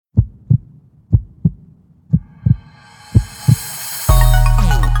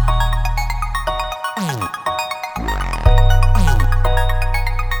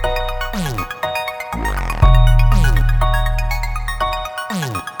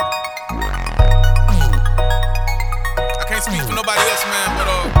nobody else, man, but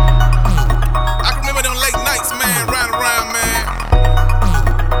I can remember them late nights, man, riding around, man,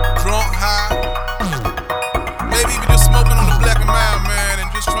 drunk, high, maybe even just smoking on the black and mild, man,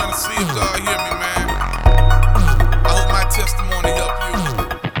 and just trying to see if God hear me, man. I hope my testimony help you.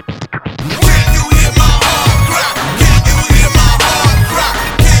 Can you hear my heart cry? Can you hear my heart cry?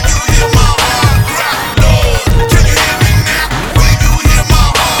 Can you hear my heart cry? Lord, can you hear me now? Will you hear my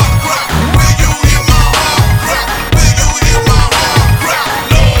heart cry? Will you hear my heart cry? Will you hear my heart cry?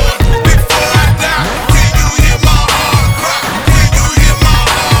 Lord, before I die, can you hear my heart cry? Can you hear my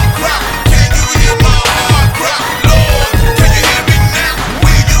heart cry? Can you hear my heart cry? Lord, can you hear me now?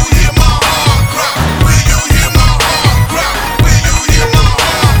 Will you hear my heart cry? Will you hear my heart cry? Will you hear my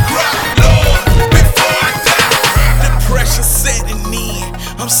heart cry? Lord, before I die. Depression setting in.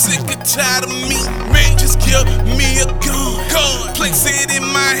 I'm sick and tired of me. Man, just give me a gun. Place it in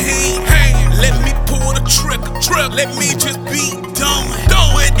my hand. Let me pull the trigger. Let me just be done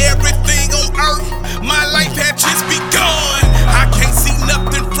with everything on earth. My life had just begun. I can't see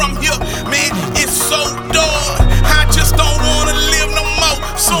nothing from here, man. It's so dark. I just don't wanna live no more.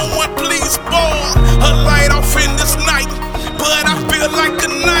 Someone please ball a light off in this night. But I feel like a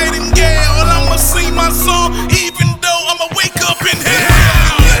nightingale. I'ma sing my song even though I'ma wake up in hell.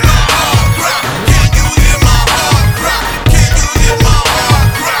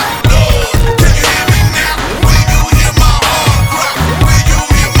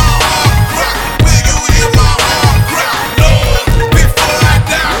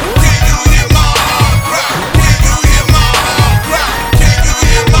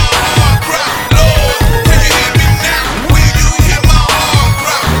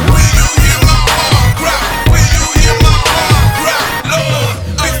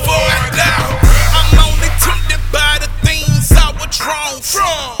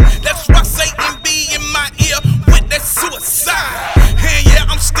 From